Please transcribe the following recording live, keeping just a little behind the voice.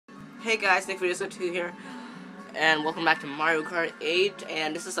Hey guys, Nick Video 2 here, and welcome back to Mario Kart 8,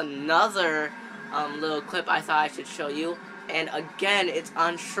 and this is another little clip I thought I should show you, and again, it's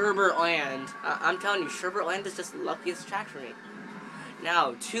on Sherbert Land. I'm telling you, Sherbert Land is just the luckiest track for me.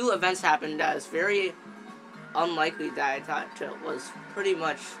 Now, two events happened that is very unlikely that I thought was pretty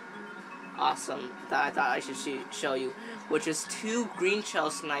much awesome, that I thought I should show you, which is two green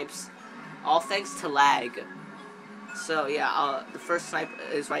shell snipes, all thanks to lag. So yeah, the first snipe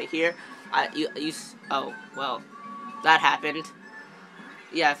is right here. Oh well, that happened.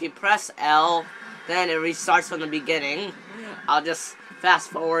 Yeah, if you press L, then it restarts from the beginning. I'll just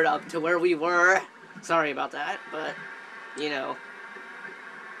fast forward up to where we were. Sorry about that, but you know,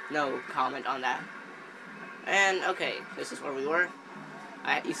 no comment on that. And okay, this is where we were.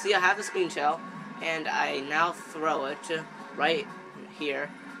 You see, I have the green shell, and I now throw it right here.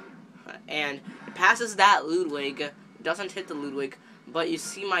 And it passes that Ludwig, doesn't hit the Ludwig, but you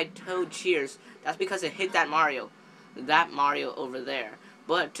see my Toad cheers. That's because it hit that Mario over there.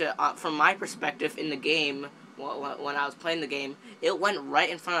 But from my perspective in the game, when I was playing the game, it went right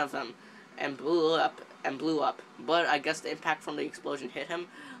in front of him and blew up. But I guess the impact from the explosion hit him.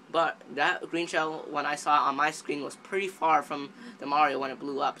 But that green shell, when I saw it on my screen, was pretty far from the Mario when it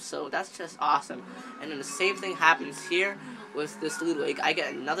blew up. So that's just awesome. And then the same thing happens here with this Ludwig. I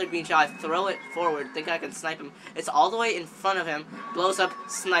get another green shell, I throw it forward, think I can snipe him. It's all the way in front of him, blows up,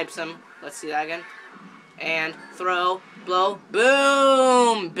 snipes him. Let's see that again. And throw, blow,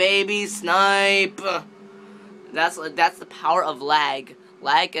 boom! Baby snipe! That's the power of lag.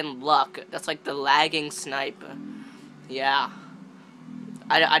 Lag and luck. That's like the lagging snipe. Yeah.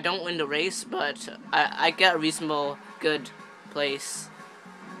 I don't win the race, but I get a reasonable good place.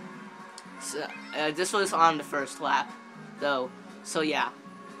 So, this was on the first lap, though. So yeah.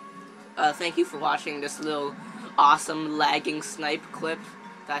 Thank you for watching this little awesome lagging snipe clip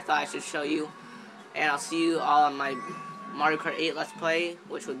that I thought I should show you. And I'll see you all on my Mario Kart 8 Let's Play,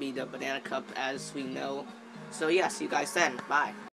 which would be the Banana Cup as we know. So yeah, see you guys then. Bye.